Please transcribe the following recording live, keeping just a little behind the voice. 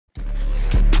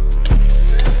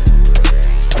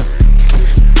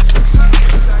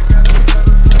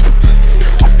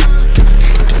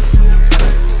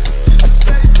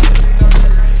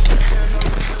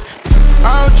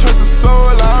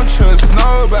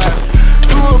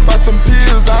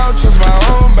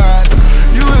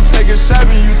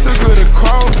shopping, you took her to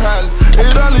Chrome Palace.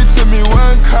 It only took me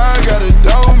one car, got a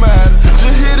dome out.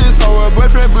 Just hit this hoe, her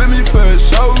boyfriend put me for a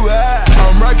show.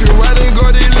 I'm rockin' white and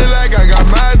gold, they look like I got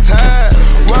my time.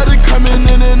 Water coming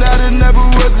in and out, it never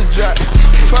was a drop.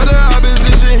 For the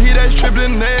opposition, he that's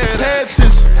tripling there. Pay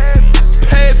attention,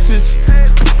 pay attention,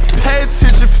 pay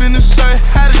attention, finna show you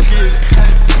how to get it.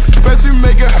 First we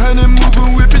make 100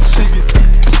 moving whipping chickens.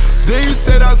 Then you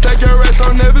stayed out, stack your rest,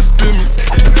 so never spill me.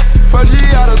 4G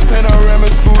autos, panorama,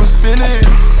 spoon spinning.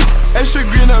 Extra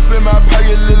green up in my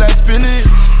pocket, look like spinach.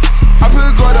 I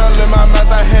put gold all in my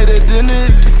mouth, I had it in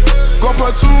it. Go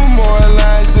for 2 more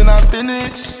lines and I'm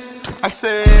finished. I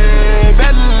said,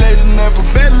 better later, never,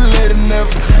 better later, never.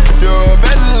 Yo,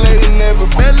 better later, never,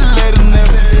 better later,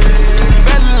 never.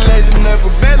 Better later, never,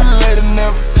 better later,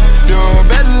 never. Yo,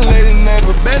 better later,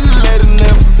 never, better later, never.